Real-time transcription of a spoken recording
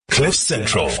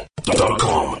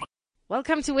CliffCentral.com.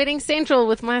 Welcome to Wedding Central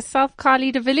with myself,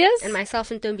 Carly de Villiers. And myself,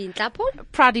 Ntombi Ntapo.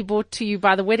 Proudly brought to you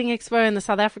by the Wedding Expo and the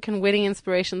South African Wedding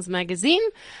Inspirations magazine.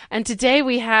 And today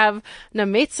we have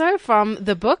Nometso from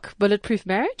the book Bulletproof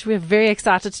Marriage. We're very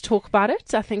excited to talk about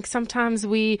it. I think sometimes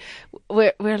we're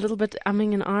a little bit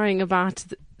umming and ahhing about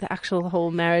the actual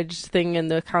whole marriage thing and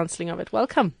the counseling of it.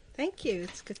 Welcome. Thank you.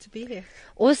 It's good to be here.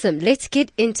 Awesome. Let's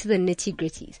get into the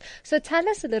nitty-gritties. So tell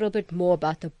us a little bit more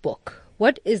about the book.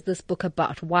 What is this book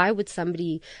about? Why would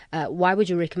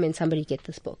you recommend somebody get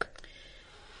this book?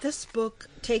 This book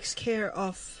takes care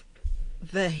of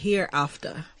the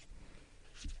hereafter.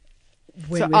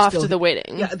 So after the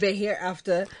wedding? Yeah, the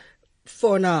hereafter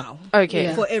for now. Okay.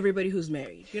 Yeah. For everybody who's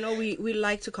married. You know, we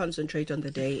like to concentrate on the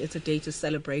day. It's a day to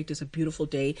celebrate. It's a beautiful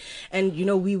day. And, you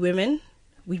know, we women,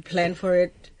 we plan for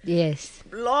it. Yes.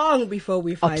 Long before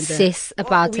we find obsess it.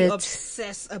 about we it.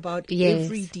 Obsess about Yes.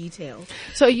 every detail.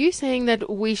 So are you saying that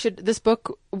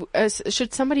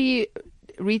should somebody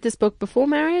read this book before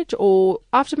marriage or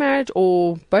after marriage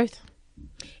or both?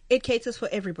 It caters for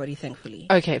everybody, thankfully.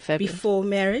 Okay, fabulous. Before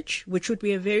marriage, which would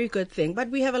be a very good thing. But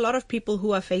we have a lot of people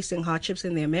who are facing hardships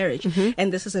in their marriage. Mm-hmm.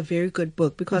 And this is a very good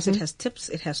book because it has tips,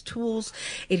 it has tools,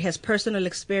 it has personal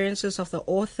experiences of the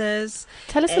authors.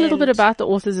 Tell us a little bit about the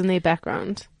authors and their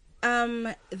background.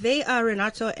 They are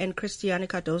Renato and Cristiane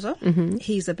Cardozo. Mm-hmm.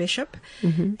 He's a bishop.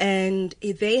 Mm-hmm. And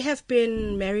they have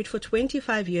been married for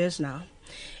 25 years now.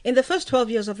 In the first 12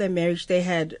 years of their marriage, they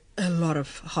had a lot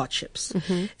of hardships.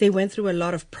 Mm-hmm. They went through a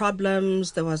lot of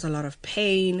problems. There was a lot of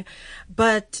pain.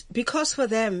 But because for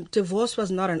them, divorce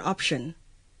was not an option,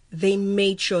 they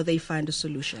made sure they find a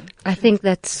solution. I think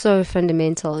that's so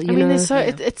fundamental.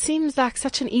 It seems like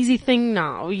such an easy thing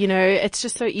now. You know, it's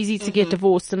just so easy to get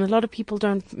divorced, and a lot of people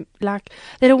don't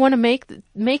want to make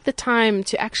the time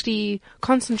to actually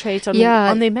concentrate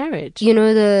on their marriage. You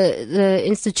know, the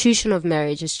institution of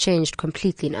marriage has changed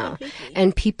completely now,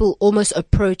 and people almost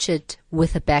approach it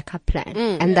with a backup plan,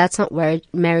 and that's not where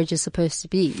marriage is supposed to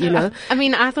be. You know, I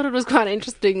mean, I thought it was quite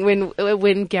interesting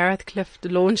when Gareth Clift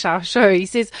launched our show. He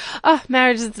says, "Oh,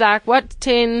 marriage is like what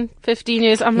 10, 15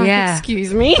 years." I'm like,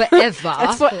 excuse me, forever.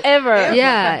 It's forever.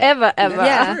 Yeah, ever.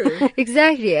 Yeah,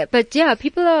 exactly. But yeah,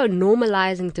 people are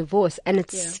normalizing divorce, and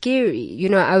it's scary. You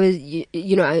know,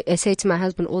 I say to my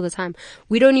husband all the time,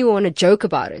 we don't even want to joke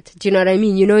about it. Do you know what I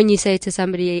mean? You know, when you say to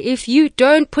somebody, if you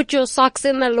don't put your socks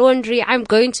in the laundry, I'm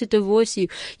going to divorce you.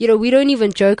 You know, we don't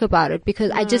even joke about it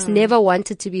because I just never want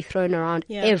it to be thrown around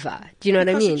ever. Do you know what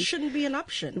I mean? It shouldn't be an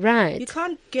option. Right. You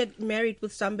can't get married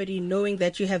with somebody knowing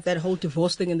that you have that whole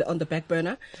divorce thing on the back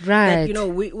burner. Right. That, you know,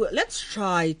 let's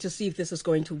try to see if this is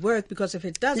going to work, because if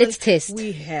it doesn't, let's test.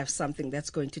 We have something that's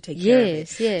going to take care of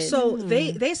it. Yes. So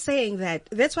they're saying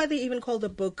that's why they even call the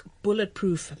book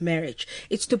Bulletproof Marriage.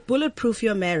 It's to bulletproof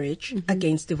your marriage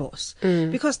against divorce.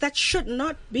 Because that should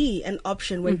not be an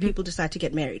option when people decide to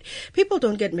get married. People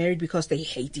don't get married because they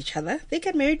hate each other. They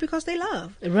get married because they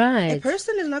love. Right. A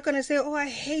person is not going to say, "Oh, I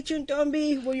hate you,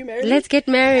 Ntombi. Will you marry me?" Let's get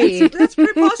married. That's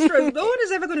preposterous. No one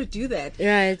is ever going to do that.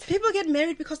 Right. People get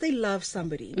married because they love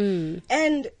somebody.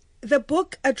 And the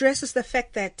book addresses the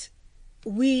fact that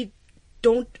we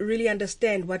don't really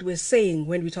understand what we're saying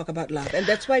when we talk about love. And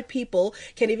that's why people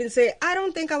can even say, "I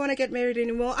don't think I want to get married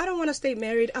anymore. I don't want to stay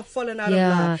married. I've fallen out of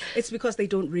love." It's because they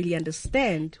don't really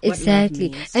understand what love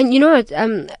means. And you know what?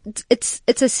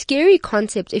 It's a scary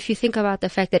concept if you think about the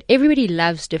fact that everybody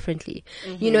loves differently.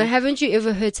 You know, haven't you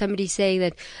ever heard somebody say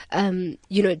that,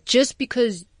 you know, just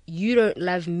because you don't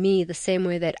love me the same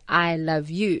way that I love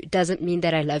you doesn't mean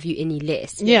that I love you any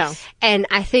less. Yeah. And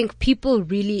I think people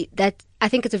really, I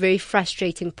think it's a very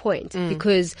frustrating point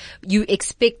because you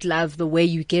expect love the way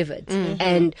you give it.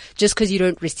 And just because you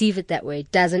don't receive it that way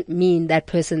doesn't mean that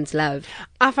person's love.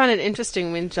 I find it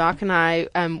interesting when Jacques and I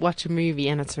watch a movie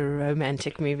and it's a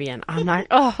romantic movie and I'm like,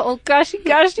 oh gosh.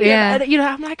 Yeah. And, you know,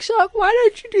 I'm like, Jacques, why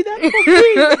don't you do that for me?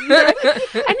 You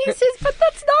know? And he says, but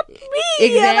that's not me.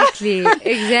 Exactly. You know?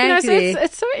 Exactly. You know, so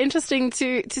it's so interesting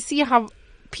to see how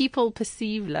people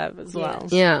perceive love as well.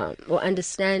 Yeah, or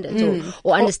understand it,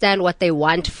 or understand what they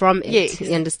want from it. Yes.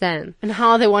 You understand? And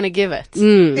how they want to give it.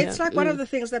 It's like one of the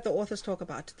things that the authors talk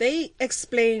about. They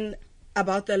explain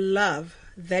about the love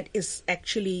that is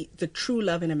actually the true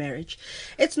love in a marriage.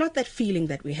 It's not that feeling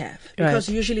that we have, because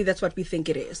usually that's what we think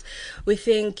it is. We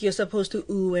think you're supposed to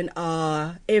ooh and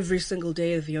ah every single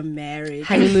day of your marriage.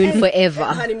 Honeymoon forever.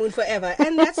 Honeymoon forever.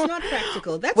 And that's not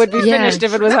practical. That's Would be finished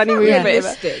if it was honeymoon forever.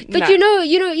 realistic. But you know,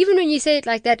 even when you say it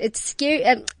like that, it's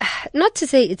scary. Not to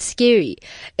say it's scary.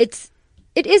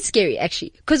 it is scary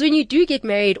actually, because when you do get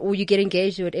married or you get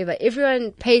engaged or whatever,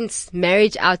 everyone paints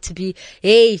marriage out to be,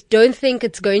 hey, don't think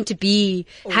it's going to be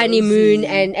honeymoon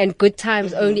and good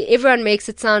times only. Everyone makes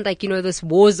it sound like, this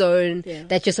war zone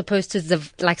that you're supposed to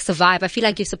survive. I feel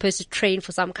like you're supposed to train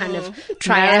for some kind of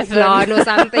triathlon or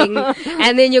something,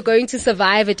 and then you're going to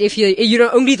survive it if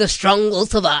only the strong will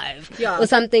survive or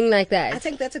something like that. I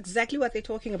think that's exactly what they're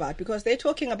talking about, because they're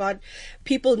talking about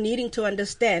people needing to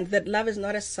understand that love is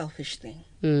not a selfish thing.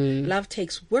 Love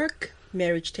takes work.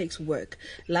 Marriage takes work.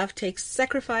 Love takes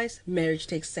sacrifice. Marriage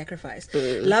takes sacrifice.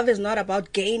 Love is not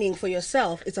about gaining for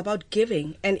yourself. It's about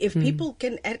giving. And if people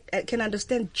can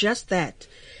understand just that,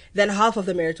 then half of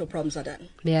the marital problems are done.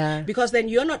 Yeah. Because then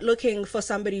you're not looking for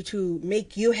somebody to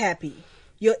make you happy.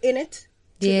 You're in it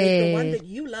to make the one that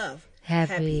you love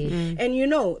happy.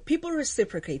 And people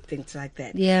reciprocate things like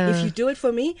that. Yeah. If you do it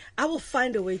for me, I will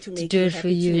find a way to make you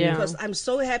happy too, because I'm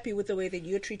so happy with the way that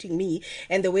you're treating me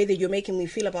and the way that you're making me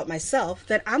feel about myself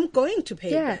that I'm going to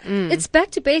pay back. It's back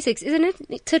to basics, isn't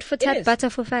it? Tit for tat, butter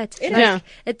for fat.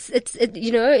 It's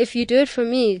if you do it for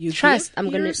me, you trust I'm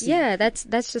gonna. receive. Yeah,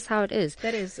 that's just how it is.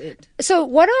 That is it. So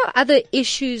what are other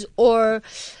issues, or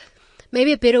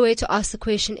maybe a better way to ask the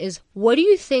question is, what do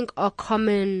you think are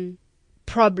common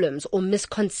problems or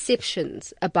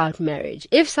misconceptions about marriage?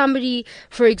 If somebody,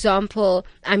 for example,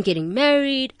 I'm getting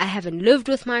married, I haven't lived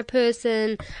with my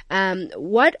person,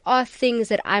 what are things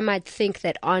that I might think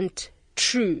that aren't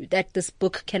true that this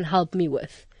book can help me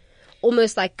with?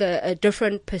 Almost like a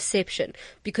different perception,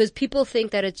 because people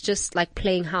think that it's just like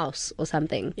playing house or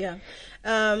something. Yeah.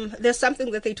 There's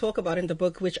something that they talk about in the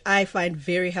book which I find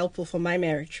very helpful for my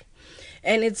marriage.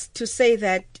 And it's to say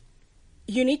that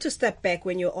you need to step back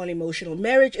when you're all emotional.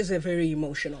 Marriage is a very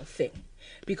emotional thing,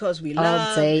 because we love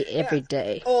all day, every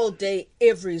day. All day,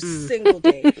 every single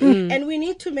day. And we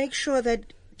need to make sure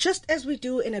that just as we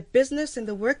do in a business, in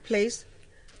the workplace,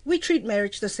 we treat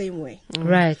marriage the same way.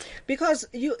 Right. Because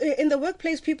in the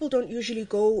workplace, people don't usually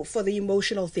go for the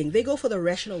emotional thing. They go for the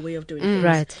rational way of doing things.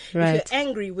 Right. If you're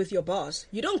angry with your boss,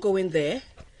 you don't go in there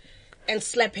and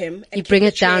slap him and you bring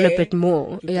it down a bit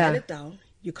more. You bring it down.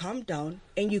 You calm down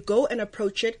and you go and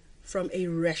approach it from a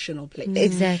rational place.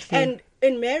 Exactly. And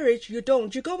in marriage, you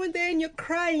don't. You go in there and you're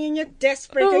crying and you're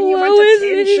desperate and you want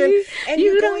attention. And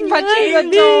you go and you're punching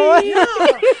the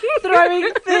door,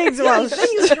 throwing things.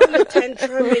 Then you throw a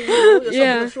tantrum and you roll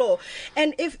yourself on the floor.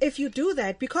 And if you do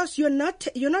that, because you're not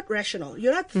rational,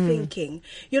 you're not thinking,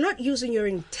 you're not using your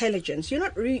intelligence, you're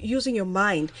not using your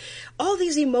mind, all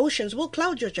these emotions will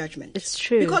cloud your judgment. It's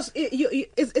true. Because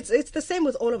it's the same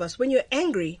with all of us. When you're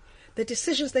angry, the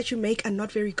decisions that you make are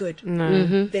not very good.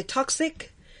 No. They're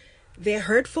toxic. They're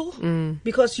hurtful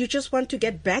because you just want to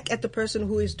get back at the person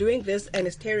who is doing this and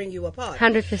is tearing you apart.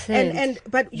 100%.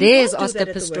 But there's don't do Oscar that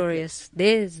at the Pistorius.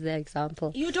 There's the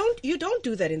example. You don't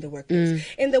do that in the workplace.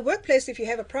 In the workplace, if you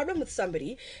have a problem with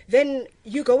somebody, then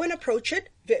you go and approach it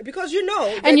because you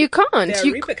know. And you can't. There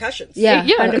are repercussions. Yeah,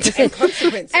 Yeah. 100%. And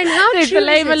consequences. And how There's true the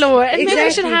labor is it? law. And maybe we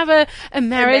Exactly. should have a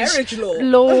marriage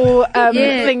law.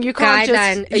 thing. You can't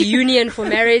guideline, a union for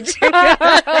marriage.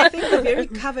 I think the very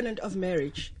covenant of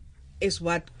marriage is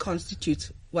what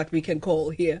constitutes what we can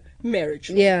call here marriage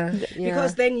law. Yeah.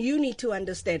 Because then you need to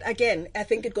understand. Again, I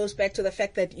think it goes back to the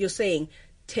fact that you're saying,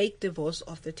 take divorce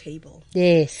off the table.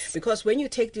 Yes. Because when you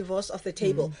take divorce off the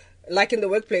table, like in the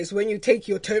workplace, when you take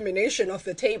your termination off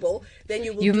the table, then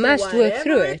you will do must whatever work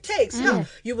through it it. takes. No,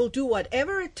 you will do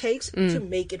whatever it takes to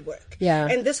make it work. Yeah.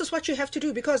 And this is what you have to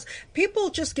do, because people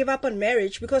just give up on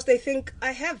marriage because they think,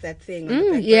 I have that thing. on the back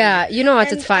burner. Yeah, you know what,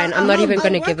 And it's fine. I'm not even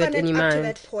going to give work it on any up to mind.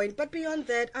 that point, but beyond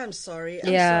that, I'm sorry.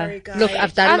 I'm Yeah. sorry, guys. Look,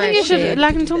 I've done I my think you should, share.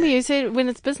 like Ntombi, you said when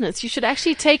it's business, you should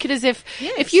actually take it as if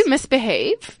Yes. you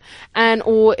misbehave,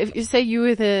 or if you say you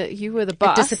were the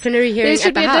boss, disciplinary hearing there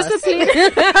should at be the a house. discipline.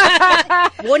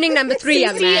 Warning number 3,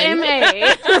 young man.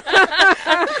 CCMA.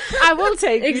 I will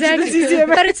take Exactly. you to the CCMA.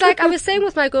 But it's like I was saying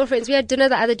with my girlfriends, we had dinner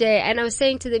the other day, and I was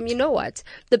saying to them, you know what?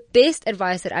 The best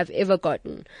advice that I've ever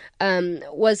gotten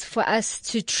was for us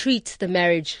to treat the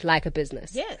marriage like a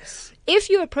business. Yes.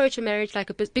 If you approach a marriage like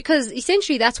a business, because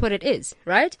essentially that's what it is,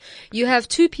 right? You have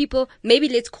two people, maybe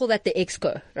let's call that the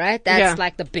exco, right? That's Yeah.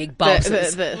 like the big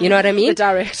bosses. The- you know what I mean? The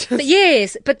directors. But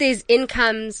yes, but there's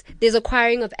incomes, there's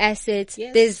acquiring of assets,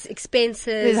 Yes. there's expenses,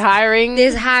 There's hiring.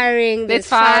 there's hiring, There's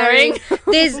firing. firing.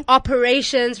 there's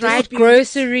operations, right? Disputes.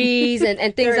 Groceries and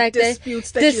things There are like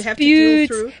disputes that. that you have to deal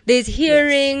through. There's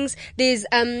hearings. There's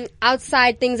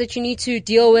outside things that you need to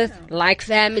deal with, like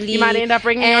family. You might end up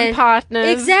bringing on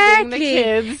partners, exactly, bringing the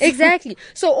kids. exactly.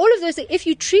 So all of those things. If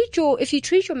you treat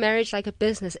your marriage like a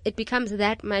business, it becomes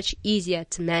that much easier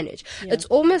to manage. It's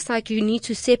almost like you need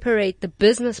to separate the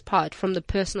business part from the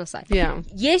personal side. Yeah.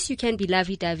 Yes, you can be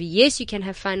lovey-dovey. Yes, you can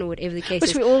have fun or whatever the case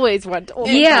Which is. we always want. All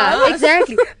the Yeah, time.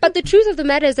 exactly. But the truth of the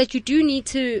matter is that you do need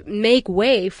to make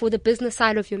way for the business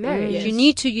side of your marriage. Yes.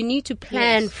 You need to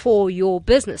plan for your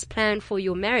business, plan for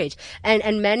your marriage,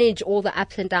 and manage all the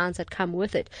ups and downs that come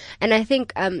with it. And I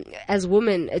think as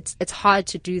women, it's hard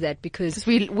to do that because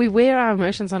We wear our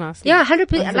emotions on our sleeve. yeah,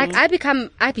 100%. Like I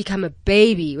become a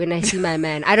baby when I see my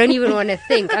man. I don't even want to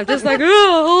think. I'm just like,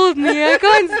 oh, hold me. I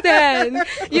can't stand.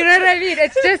 You know what I mean?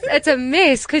 It's a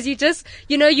mess because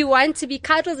you want to be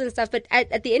cuddles and stuff, but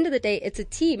at the end of the day, it's a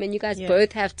team and you guys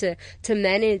both have to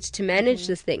manage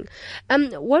this thing.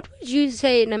 What would you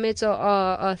say, Nametso,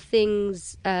 are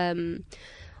things,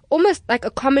 almost like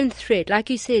a common thread? Like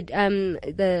you said,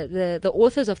 the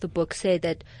authors of the book say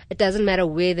that it doesn't matter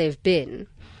where they've been,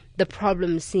 the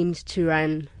problem seems to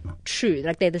run true.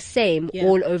 Like they're the same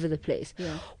all over the place.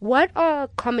 Yeah. What are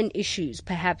common issues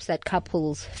perhaps that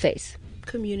couples face?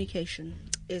 Communication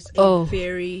is a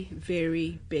very,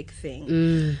 very big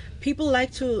thing. People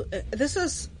like to, this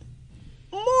is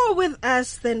more with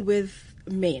us than with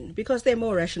men because they're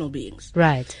more rational beings.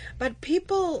 Right. But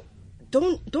people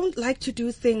don't like to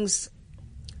do things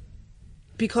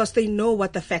because they know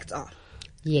what the facts are.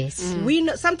 Yes.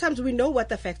 Sometimes we know what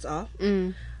the facts are.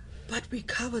 But we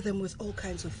cover them with all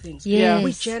kinds of things. Yes.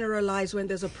 We generalize when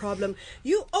there's a problem.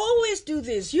 You always do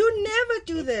this. You never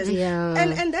do this. Yeah.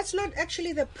 And that's not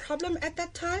actually the problem at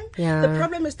that time. Yeah. The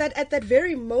problem is that at that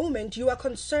very moment you are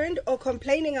concerned or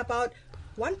complaining about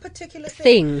one particular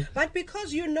thing. But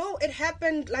because you know it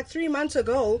happened like 3 months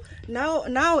ago,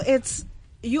 now it's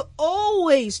you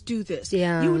always do this.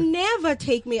 Yeah. You never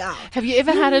take me out. Have you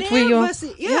ever had it where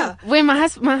you're... Where my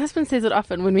husband says it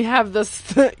often when we have this...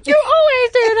 You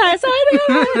always do this. I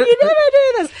know. You never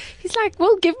do this. He's like,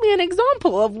 well, give me an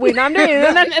example of when I'm doing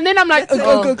it. And then I'm like,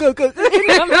 go.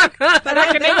 I'm like, but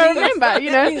I can never remember,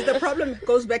 you know. That means the problem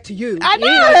goes back to you. I know.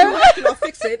 You have to not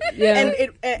fix it. Yeah.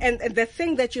 And the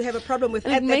thing that you have a problem with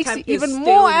at that makes time you is even still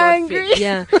more not angry.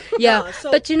 fixed. Yeah. So-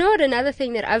 But you know what? Another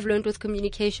thing that I've learned with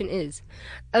communication is,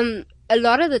 a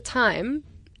lot of the time,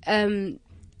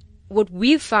 what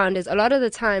we've found is a lot of the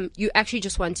time you actually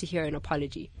just want to hear an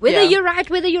apology. Whether you're right,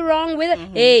 whether you're wrong,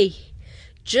 hey,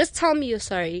 just tell me you're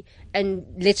sorry and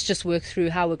let's just work through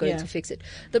how we're going to fix it.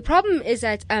 The problem is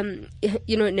that,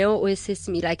 Neo always says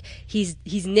to me, like, he's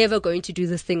never going to do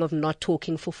this thing of not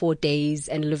talking for 4 days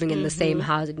and living in the same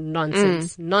house.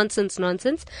 Nonsense.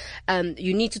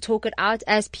 You need to talk it out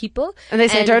as people. And they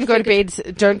say, don't go to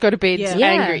bed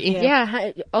angry.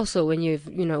 Yeah. Also, when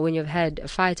you've had a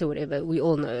fight or whatever, we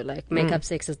all know, like, make-up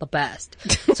sex is the best.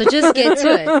 So just get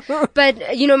to it. But,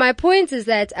 my point is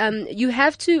that,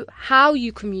 how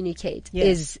you communicate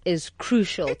is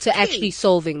crucial to actually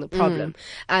solving the problem.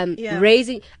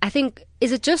 Raising, I think,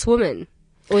 is it just women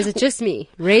or is it just me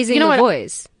raising the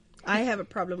voice? I have a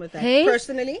problem with that. Hey?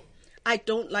 Personally, I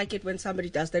don't like it when somebody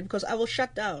does that because I will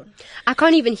shut down. I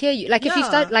can't even hear you. Like if you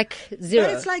start like zero.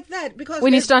 But it's like that because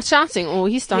when you start shouting or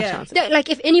he starts shouting. No, like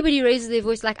if anybody raises their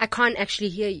voice, like I can't actually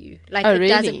hear you. Like Oh, it really?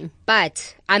 doesn't.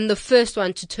 But I'm the first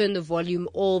one to turn the volume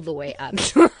all the way up.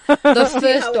 The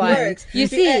first how it one. works. You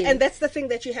see, And that's the thing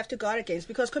that you have to guard against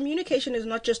because communication is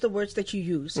not just the words that you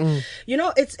use.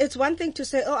 It's one thing to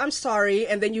say, "Oh, I'm sorry,"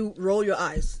 and then you roll your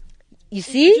eyes. you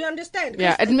see. Do you understand?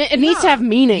 Yeah, it needs to have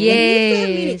meaning.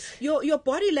 Yes. Your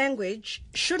body language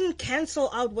shouldn't cancel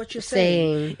out what you're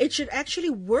Saying. saying. It should actually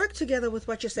work together with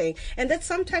what you're saying, and that's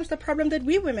sometimes the problem that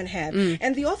we women have.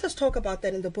 And the authors talk about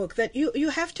that in the book. That you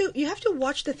have to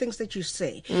watch the things that you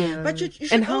say, but you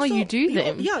should And how also, you do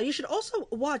them. You should also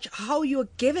watch how you're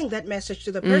giving that message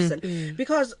to the person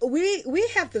because we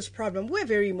have this problem. We're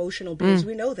very emotional beings.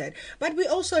 We know that, but we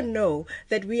also know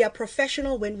that we are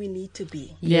professional when we need to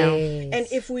be. Yeah. And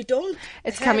if we don't,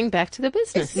 It's coming back to the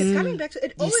business. It's coming back to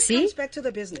it. Always see? comes back to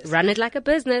the business. Run it like a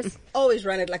business. Always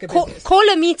run it like a business. Call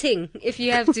a meeting if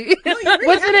you have to. No, you really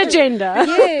With an have to. agenda.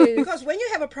 Yes. Because when you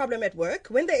have a problem at work,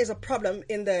 when there is a problem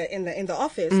in the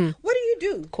office, what do? you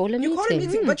do? Call a You call a meeting.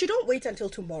 meeting, but you don't wait until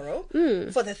tomorrow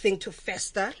for the thing to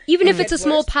fester. Even if and it's a get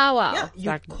small worse. powwow. Yeah, you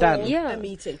Like call done. Yeah. a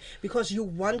meeting because you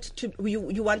want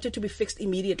it to be fixed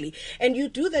immediately, and you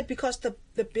do that because the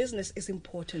business is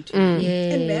important to you,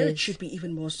 and marriage should be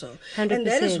even more so. 100%. And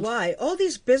that is why all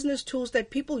these business tools that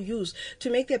people use to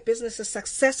make their businesses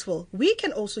successful, we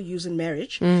can also use in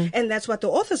marriage, and that's what the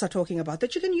authors are talking about.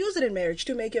 That you can use it in marriage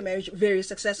to make your marriage very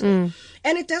successful,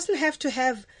 and it doesn't have to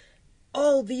have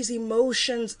all these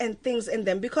emotions and things in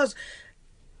them, because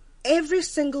every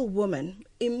single woman,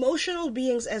 emotional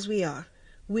beings as we are,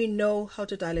 we know how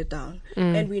to dial it down,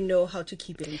 and we know how to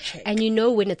keep it in check. And you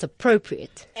know when it's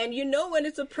appropriate. And you know when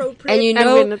it's appropriate. And you And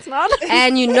know when it's not.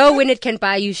 And you know when it can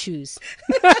buy you shoes.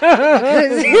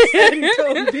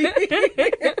 Don't be.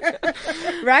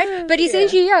 Right? But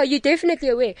essentially, yeah, you're definitely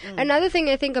aware. Another thing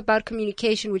I think about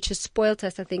communication, which has spoiled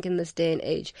us, I think, in this day and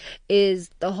age, is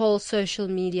the whole social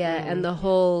media and the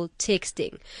whole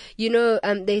texting. You know,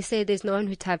 they say there's no one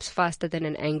who types faster than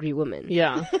an angry woman.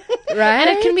 Yeah. Right? And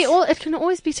it can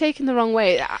always be taken the wrong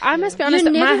way. I must be honest,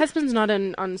 You my never- husband's not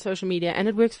on social media, and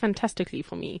it works fantastically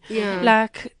for me. Yeah.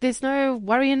 Like, there's no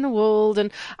worry in the world,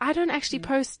 and I don't actually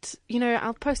post,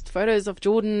 I'll post photos of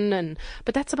Jordan,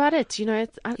 but that's about it.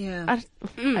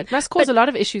 It must cause a lot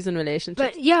of issues in relationships.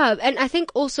 But yeah, and I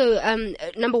think also,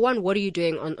 number one, what are you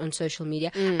doing on social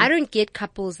media? I don't get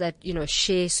couples that,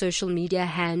 share social media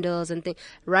handles and think,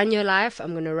 run your life,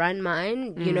 I'm going to run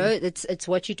mine. It's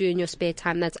what you do in your spare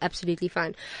time. That's absolutely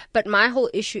fine. But my whole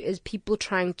issue is people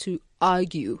trying to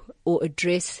argue or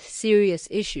address serious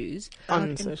issues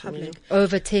on in social public. media.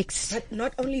 over text. But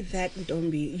not only that,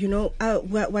 Ntombi,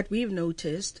 what we've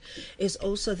noticed is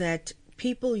also that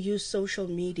people use social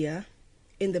media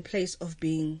in the place of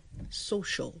being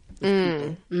social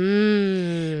with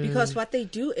people. Because what they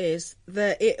do is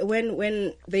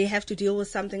when they have to deal with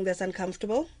something that's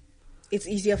uncomfortable, it's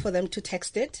easier for them to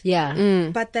text it. Yeah.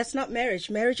 But that's not marriage.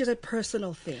 Marriage is a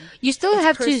personal thing. You still It's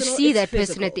have to personal, see it's that person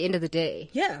physical. at the end of the day.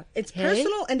 Yeah, it's Hey?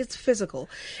 personal and it's physical,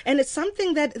 and it's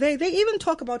something that they even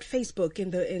talk about Facebook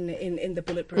in the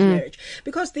Bulletproof Marriage,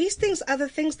 because these things are the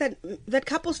things that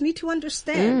couples need to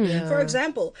understand. For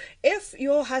example, if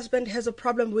your husband has a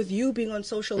problem with you being on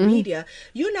social media,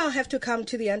 you now have to come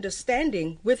to the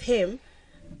understanding with him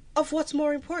of what's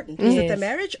more important. Is it the Yes.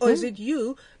 marriage, or is it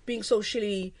you being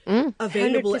socially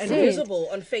available and 100%. visible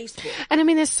on Facebook? And I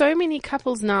mean, there's so many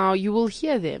couples now, you will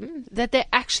hear them, that they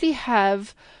actually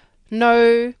have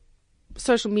no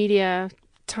social media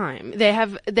time.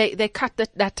 They cut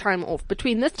that time off.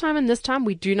 Between this time and this time,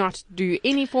 we do not do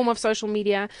any form of social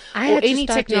media I or had to any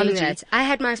start doing technology. that. I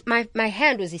had my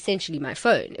hand was essentially my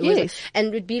phone. It was, Yes. and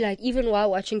it would be like, even while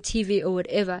watching TV or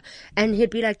whatever, and he'd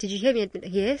be like, "Did you hear me?" I'd be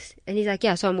like, "Yes," and he's like,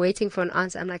 "Yeah." So I'm waiting for an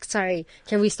answer. I'm like, "Sorry,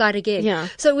 can we start again?" Yeah.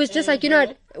 So it was just like,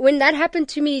 when that happened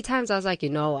too many times, I was like, you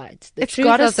know what? The It's truth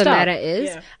gotta of the stop. matter is,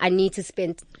 Yeah. I need to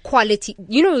spend quality.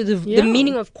 The Yeah.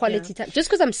 meaning of quality time. Just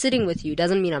because I'm sitting with you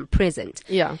doesn't mean I'm present.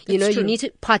 Yeah, you that's you true. need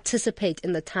to participate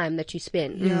in the time that you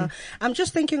spend. Yeah, I'm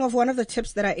just thinking of one of the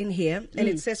tips that are in here, and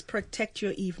it says protect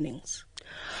your evenings.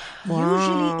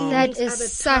 Usually That evenings are the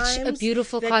is such a times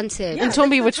beaucul that- concept. Yeah, And Tombi,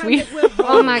 that's the which time we- that we're home.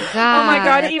 Oh my god! Oh my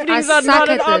God, evenings I are suck not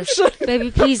an at this. option.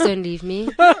 Baby, please don't leave me.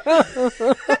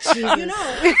 You know,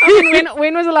 I mean,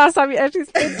 when was the last time you actually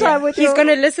spent time with He's your...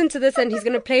 gonna listen to this and he's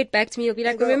gonna play it back to me. He'll be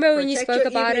like, "Remember when you protect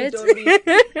spoke your about it?" evening,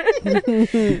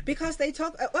 don't because they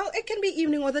talk. Well, it can be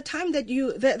evening or the time that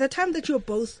the time that you're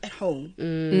both at home.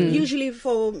 Usually,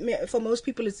 for most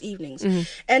people, it's evenings,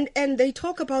 and they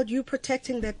talk about you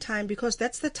protecting that time, because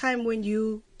that's the time when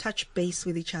you touch base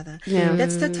with each other. Yeah.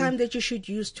 That's the time that you should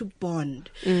use to bond,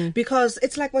 because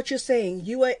it's like what you're saying.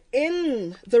 You were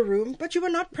in the room, but you were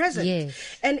not present. Yes.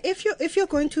 And if you're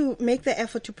going to make the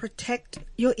effort to protect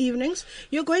your evenings,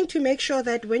 you're going to make sure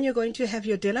that when you're going to have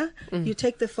your dinner, you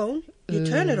take the phone, you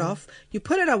turn it off, you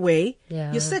put it away,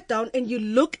 Yeah. you sit down and you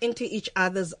look into each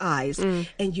other's eyes,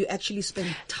 and you actually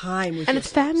spend time with And your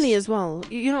it's family as well.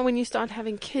 When you start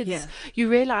having kids, Yeah. you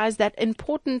realize that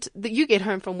that you get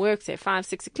home from work, say 5,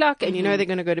 6 o'clock, and they're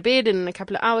going to go to bed in a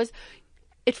couple of hours.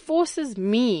 It forces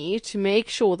me to make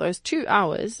sure those 2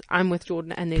 hours I'm with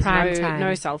Jordan and there's Prime time.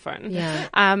 no cell phone. Yeah.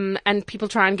 And people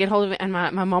try and get hold of it, and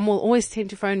my mom will always tend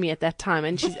to phone me at that time,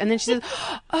 and then she says,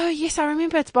 "Oh yes, I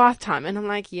remember it's bath time," and I'm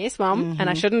like, "Yes, mom," and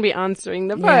I shouldn't be answering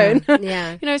the phone.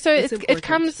 Yeah. So It's it important.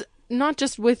 comes not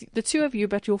just with the two of you,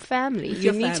 but your family. You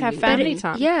your need to have family. family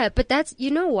time. Yeah, but that's,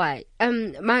 you know why?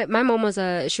 My mom was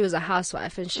she was a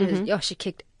housewife, and she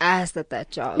kicked ass at that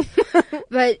job.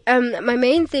 But my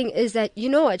main thing is that, you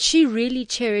know what? She really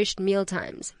cherished meal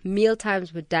times. Meal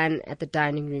times were done at the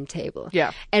dining room table.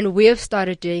 Yeah. And we've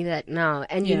started doing that now.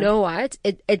 And you Yeah. know what?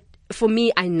 It for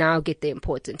me, I now get the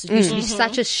importance. It used to be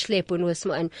such a schlep when we were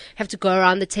small and have to go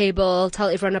around the table, tell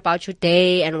everyone about your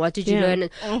day and what did you learn.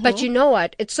 But you know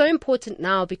what? It's so important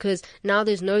now because now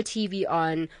there's no TV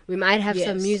on. We might have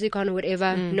some music on or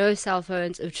whatever. No cell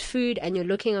phones. It's food and you're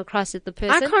looking across at the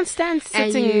person. I can't stand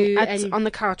sitting on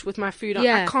the couch with my food on.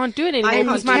 I can't do it anymore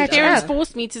because my parents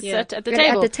forced me to sit at the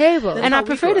table. At the table. And I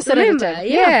prefer to sit at the table.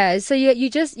 Yeah. So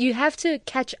you have to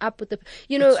catch up with the,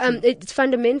 it's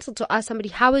fundamental to ask somebody,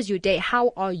 how is your day?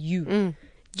 How are you?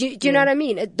 Do you know what I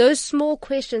mean? Those small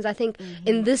questions, I think,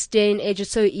 in this day and age,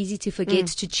 it's so easy to forget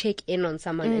to check in on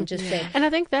someone and just say, and I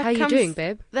think that how you doing,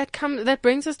 babe? That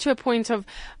brings us to a point of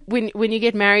when you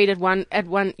get married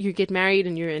you get married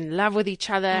and you're in love with each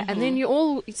other, and then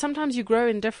sometimes you grow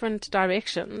in different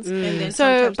directions. And then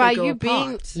so by you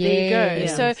apart. being there you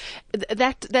go. So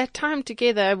that time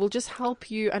together will just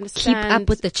help you understand, keep up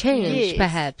with the change,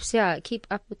 perhaps. Yeah, keep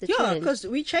up with the change. Yeah, because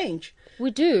we change. We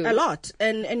do a lot,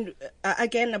 and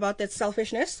again about that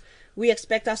selfishness. We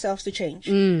expect ourselves to change.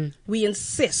 We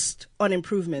insist on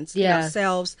improvements in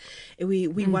ourselves. We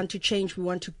want to change. We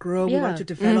want to grow. We want to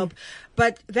develop.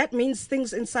 But that means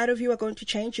things inside of you are going to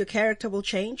change. Your character will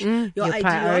change. Your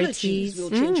ideologies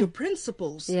will change. Your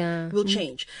principles will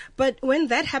change. But when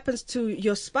that happens to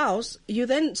your spouse, you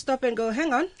then stop and go,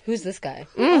 hang on. Who's this guy?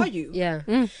 Who are you? Yeah.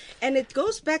 And it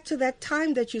goes back to that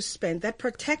time that you spend, that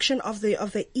protection of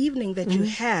the evening that you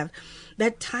have,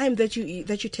 that time that you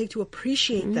take to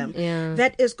appreciate them. Yeah.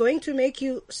 That is going to make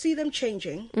you see them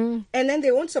changing. And then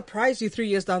they won't surprise you 3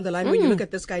 years down the line when you look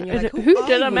at this guy and you're like, who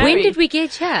did I are you? marry? When did we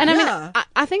get here? And I mean,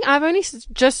 I think I've only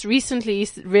just recently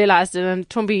realized it, and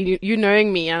Tombi, you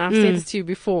knowing me, and I've said this to you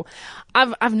before,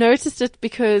 I've noticed it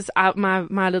because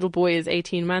my little boy is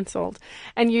 18 months old,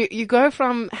 and you go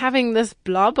from having this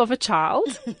blob of a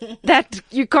child that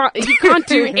you can't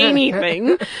do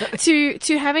anything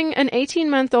to having an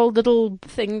 18-month-old little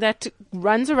thing that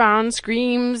runs around,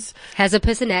 screams, has a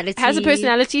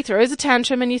personality, throws a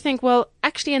tantrum, and you think, well,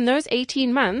 actually in those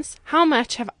 18 months, how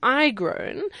much have I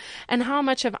grown, and how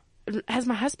much has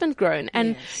my husband grown?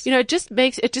 And it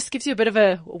just gives you a bit of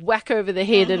a whack over the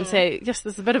head and say, yes,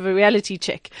 there's a bit of a reality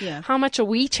check. How much are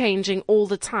we changing all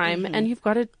the time? And you've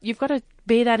got to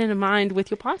bear that in mind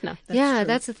with your partner.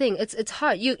 That's the thing. It's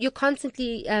hard. You're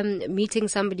constantly meeting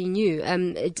somebody new.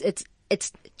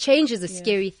 It's change is a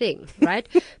scary thing, right?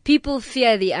 People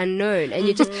fear the unknown, and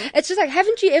it's just like,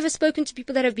 haven't you ever spoken to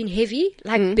people that have been heavy,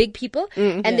 like big people,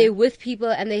 and they're with people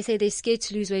and they say they're scared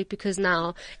to lose weight because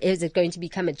now is it going to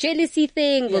become a jealousy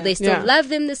thing? Will they still love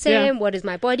them the same? What is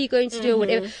my body going to do?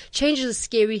 Whatever. Change is a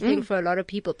scary thing for a lot of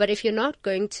people, but if you're not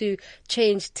going to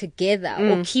change together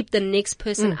or keep the next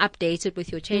person updated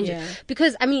with your changes,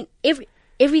 because I mean,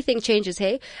 everything changes,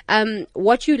 hey?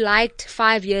 What you liked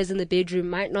 5 years in the bedroom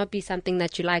might not be something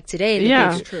that you like today in the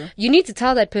bedroom. True. You need to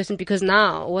tell that person, because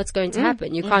now what's going to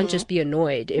happen? You can't just be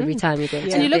annoyed every time you go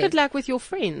to And you look bed. at, like, with your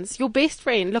friends, your best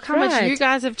friend, look how much you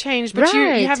guys have changed, but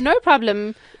you have no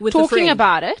problem with talking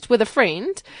about it with a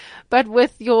friend. But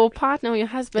with your partner or your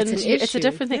husband, it's a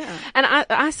different thing. Yeah. And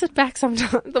I sit back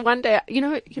sometimes. The one day,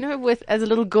 with as a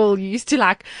little girl, you used to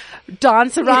like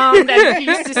dance around and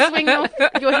you used to swing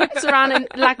your hips around, and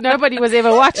like nobody was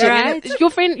ever watching. Right.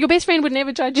 And your best friend would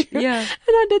never judge you. Yeah. And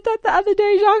I did that the other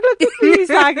day. Jacques looked at me. He's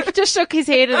like, he just shook his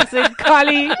head and said,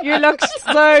 "Carly, you look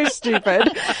so stupid."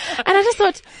 And I just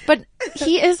thought, but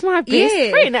he is my best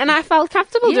friend, and I felt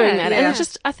comfortable doing that. And it's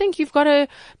just, I think you've got to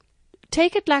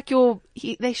take it like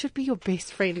they should be your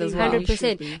best friend as well.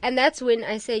 100%. And that's when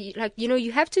I say, like,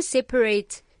 you have to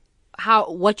separate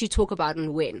what you talk about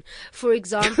and when. For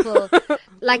example,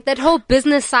 like that whole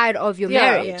business side of your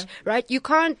marriage, right? You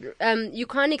can't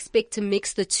expect to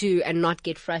mix the two and not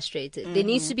get frustrated. There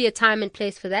needs to be a time and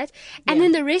place for that. And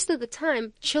then the rest of the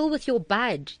time, chill with your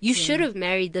bud. You should have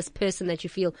married this person that you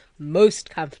feel most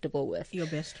comfortable with. Your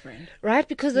best friend. Right?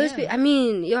 Because those people, I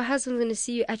mean, your husband's going to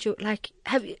see you at your, like,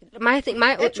 at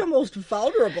your most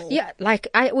vulnerable. Yeah. Like,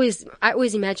 I always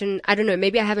imagine, I don't know,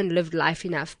 maybe I haven't lived life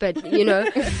enough, but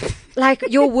like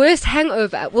your worst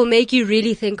hangover will make you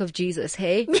really think of Jesus,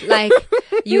 hey? Like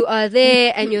you are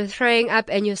there and you're throwing up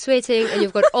and you're sweating and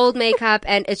you've got old makeup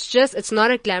and it's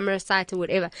not a glamorous sight or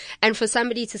whatever. And for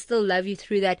somebody to still love you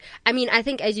through that, I mean, I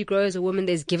think as you grow as a woman,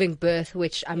 there's giving birth,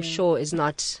 which I'm sure is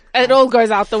not. It all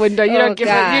goes out the window. You don't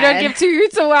give two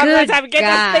hoots or one by the time get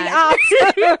this thing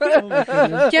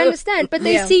out. Do you understand? But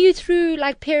they see you through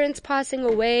like parents passing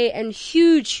away and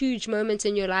huge, huge moments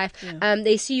in your life.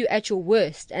 They see you at your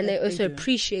worst and they also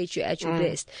appreciate you at your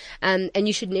best. And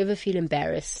you should never feel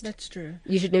embarrassed. That's true.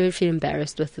 You should never feel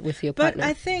embarrassed with your partner. But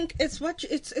I think it's what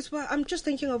I'm just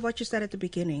thinking of what you said at the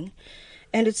beginning.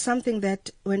 And it's something that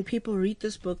when people read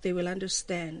this book, they will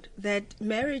understand that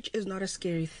marriage is not a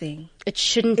scary thing. It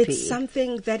shouldn't be. It's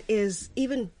something that is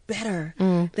even better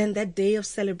than that day of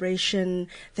celebration,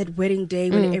 that wedding day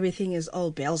when everything is all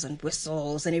bells and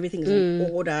whistles and everything is in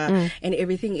order and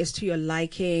everything is to your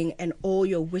liking and all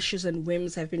your wishes and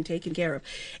whims have been taken care of.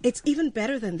 It's even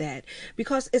better than that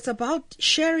because it's about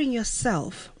sharing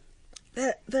yourself.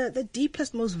 The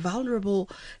deepest, most vulnerable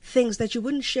things that you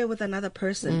wouldn't share with another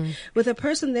person, with a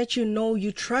person that you know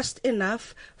you trust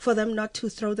enough for them not to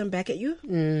throw them back at you.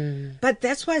 But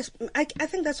that's why, I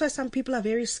think that's why some people are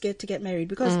very scared to get married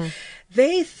because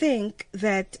they think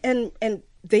that, and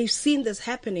they've seen this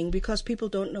happening because people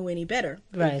don't know any better.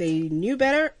 Right. If they knew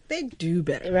better, they do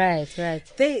better. Right.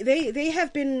 They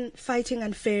have been fighting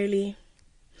unfairly.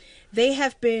 They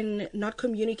have been not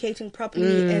communicating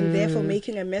properly and therefore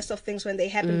making a mess of things when they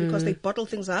happen because they bottle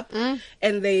things up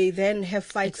and they then have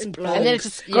fights in bulk. And then it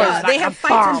just goes Yeah, like they a have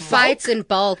bomb. Fights in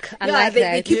bulk. I like they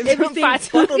that. keep everything Fights.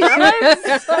 bottled up.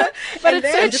 But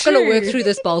it's I'm just going to work through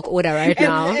this bulk order right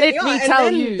now. Let me tell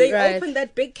then you. they Right. open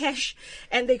that big cache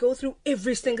and they go through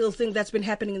every single thing that's been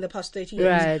happening in the past 30 years.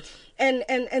 Right.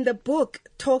 And the book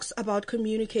talks about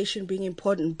communication being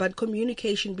important, but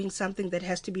communication being something that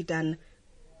has to be done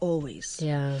always.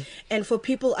 Yeah. And for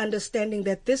people understanding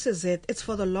that this is it, it's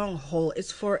for the long haul,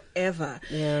 it's forever.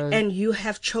 Yeah. And you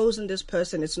have chosen this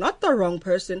person. It's not the wrong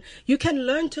person. You can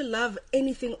learn to love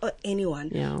anything or anyone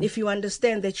Yeah. if you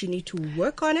understand that you need to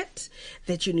work on it,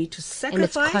 that you need to And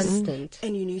it's sacrifice, constant.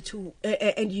 and you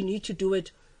need to do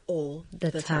it all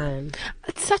The time.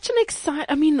 It's such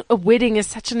an a wedding is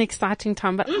such an exciting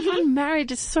time, but I find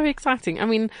marriage is so exciting. I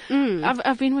mean,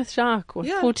 I've been with Jacques for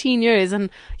 14 years and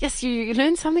yes, you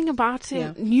learn something about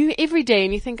him new every day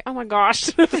and you think, oh my gosh,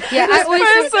 Yeah, this I always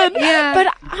person. yeah.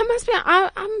 But I must be,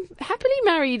 I'm happily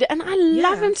married and I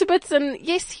love Yeah. him to bits and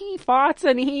yes, he farts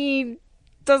and he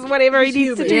does whatever he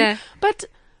needs to human. do. Yeah. But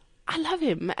I love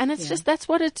him, and it's just that's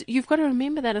what it. You've got to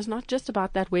remember that it's not just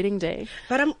about that wedding day.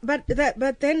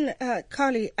 But then,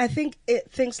 Carly, I think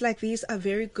things like these are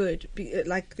very good.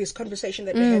 Like this conversation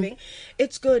that we're having,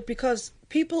 it's good because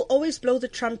people always blow the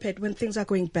trumpet when things are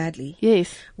going badly.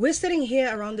 Yes, We're sitting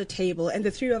here around the table, and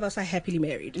the three of us are happily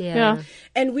married. Yeah.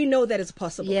 And we know that it's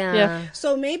possible. Yeah. Yeah.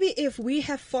 So maybe if we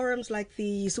have forums like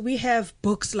these, we have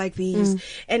books like these,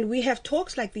 and we have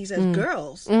talks like these as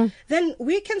girls, then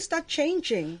we can start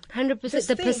changing 100%. this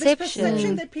The thing, this perception.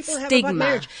 perception that people have Stigma. about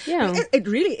marriage. Yeah. It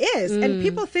really is. And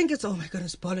people think it's, oh my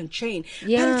goodness, ball and chain.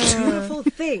 Yeah. But it's a beautiful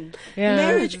thing. Yeah.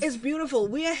 Marriage is beautiful.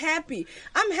 We are happy.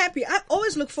 I'm happy. I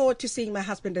always look forward to seeing my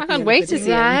husband at I the can't end wait of the to day.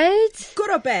 see him. Right? Good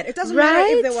or bad. It doesn't matter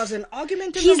Right? if there was an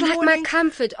argument in He's the like morning. my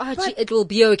comfort. Oh, But- gee, it will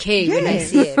be okay when I Yes.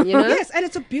 see him, you know? Yes, and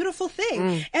it's a beautiful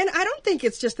thing. And I don't think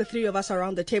it's just the three of us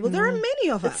around the table. There are many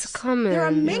of us. common, There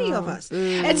are many of us.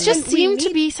 And it just we seemed to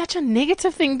need- be such a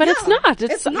negative thing, but it's Yeah, not.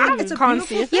 it's not. It's a can't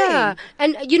see beautiful it. thing. Yeah.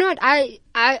 And you know what? I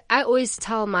always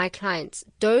tell my clients,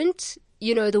 don't,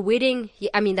 the wedding,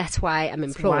 I mean, that's why I'm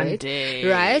employed. one day.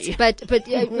 Right? But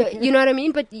you know what I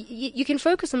mean? But you can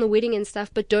focus on the wedding and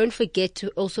stuff, but don't forget to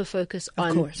also focus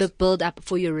on course. the build up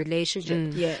for your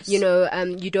relationship. Yes. You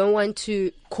don't want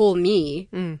to call me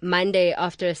Monday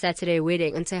after a Saturday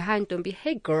wedding and say, hi, Ntombi,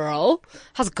 hey girl,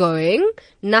 how's it going?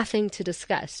 Nothing to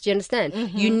discuss. Do you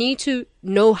understand? You need to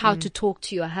know how to talk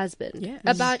to your husband Yes.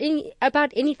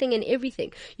 about anything and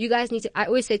everything. You guys need to, I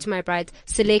always say to my brides,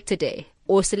 select a day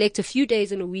or select a few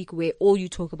days in a week where all you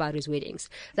talk about is weddings.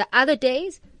 The other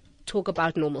days, talk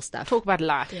about normal stuff. Talk about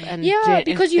life. And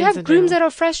Because you things have in grooms general. that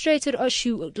are frustrated. Oh,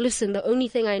 shoot, listen, the only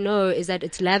thing I know is that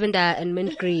it's lavender and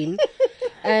mint green.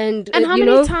 And how you many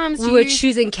know, times we do were you-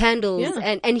 choosing candles,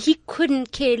 Yeah. and he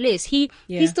couldn't care less. He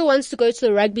Yeah. still wants to go to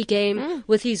the rugby game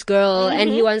with his girl, and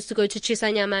he wants to go to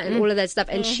Chisanyama and all of that stuff.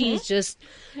 And she's just,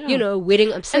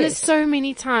 wedding obsessed. And there's so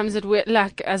many times that we're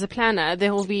like, as a planner,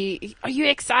 there will be, are you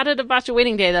excited about your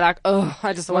wedding day? They're like, oh,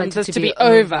 I just want this to be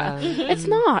over. It's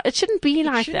not. It shouldn't be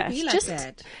like shouldn't that. be like Just,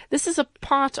 that. this is a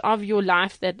part of your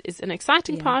life that is an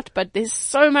exciting part, but there's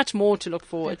so much more to look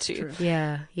forward to. True.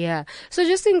 Yeah. So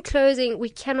just in closing, we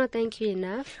cannot thank you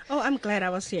enough, Oh, I'm glad I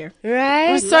was here.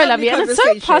 right? It's so lovely and it's so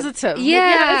conversation. positive.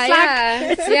 Yeah, it's like,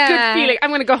 yeah, it's a yeah. good feeling. I'm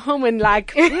going to go home and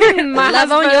like, my Love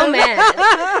on husband. your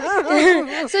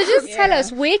man. So just tell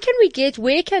us, where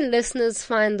can listeners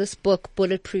find this book,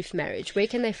 Bulletproof Marriage? Where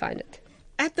can they find it?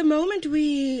 At the moment,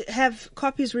 we have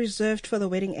copies reserved for the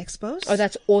wedding expos. Oh,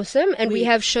 that's awesome. And we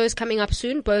have shows coming up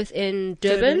soon, both in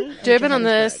Durban. Durban on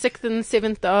the 6th and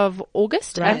 7th of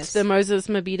August Right. at the Moses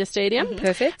Mabhida Stadium.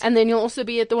 Perfect. And then you'll also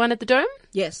be at the one at the Dome.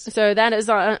 Yes. So that is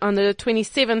on the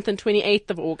 27th and 28th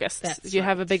of August. That's you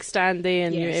have a big stand there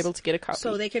and you're Yes. able to get a copy.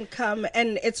 So they can come,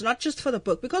 and it's not just for the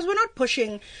book, because we're not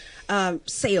pushing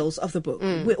sales of the book.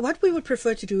 What we would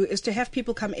prefer to do is to have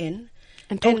people come in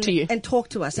and talk to you. and talk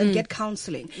to us and get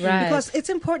counseling. Right. Because it's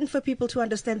important for people to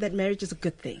understand that marriage is a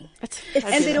good thing. It's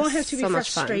And they don't have to be So much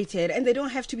fun. frustrated, and they don't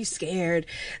have to be scared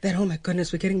that, oh my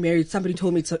goodness, we're getting married. Somebody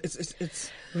told me it's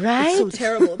Right? It's so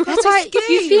terrible. That's why if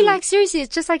you feel like, seriously,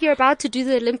 it's just like you're about to do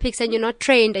the Olympics and you're not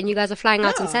trained and you guys are flying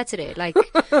out on Saturday. Like,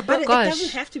 But it gosh.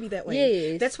 doesn't have to be that way.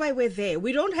 Yes. That's why we're there.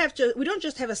 We don't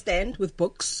just have a stand with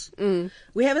books.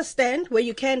 We have a stand where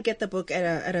you can get the book at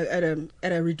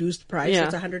a reduced price. Yeah.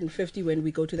 It's 150 when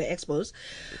we go to the expos.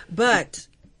 But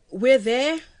we're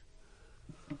there,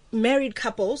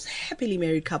 happily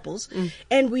married couples,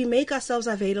 and we make ourselves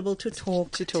available to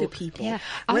talk to people. Yeah.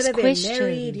 Whether Ask they're questions.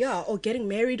 married, or getting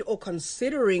married or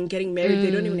considering getting married.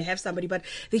 They don't even have somebody, but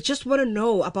they just want to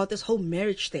know about this whole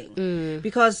marriage thing.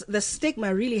 Because the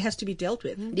stigma really has to be dealt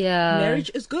with. Yeah.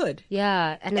 Marriage is good.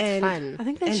 Yeah, and it's And- fun. I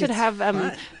think they And should it's have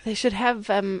fun. you should have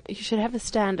a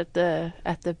stand at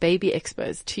the baby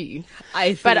expos too.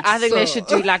 I But I think they so. should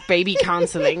do like baby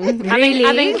counseling. Really?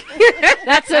 I think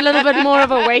that's a little bit more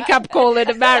of a wake up call than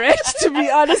a marriage, to be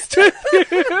honest with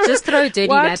you. Just throw dirty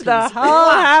What nappies. the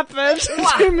hell happened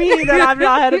to me that I've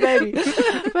now had a baby?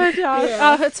 But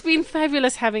it's been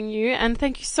fabulous having you, and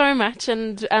thank you so much.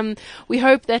 And we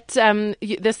hope that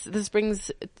this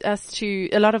brings us to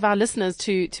a lot of our listeners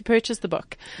to purchase the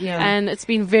book. Yeah. And it's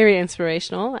been very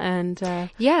inspirational. And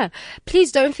Yeah.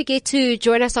 Please don't forget to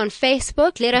join us on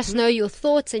Facebook. Let us know your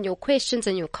thoughts and your questions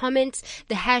and your comments.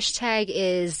 The hashtag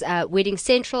is Wedding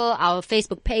Central. Our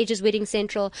Facebook page is Wedding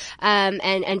Central.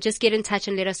 And just get in touch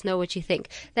and let us know what you think.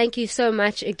 Thank you so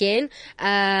much again.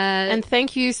 and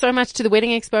thank you so much to the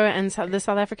Wedding Expo and the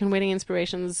South African Wedding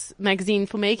Inspirations magazine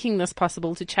for making this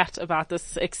possible to chat about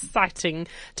this exciting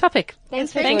topic.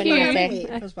 Thanks for Thank joining you. us. Thank you.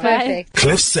 eh? It was fun. Perfect.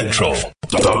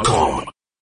 CliffCentral.com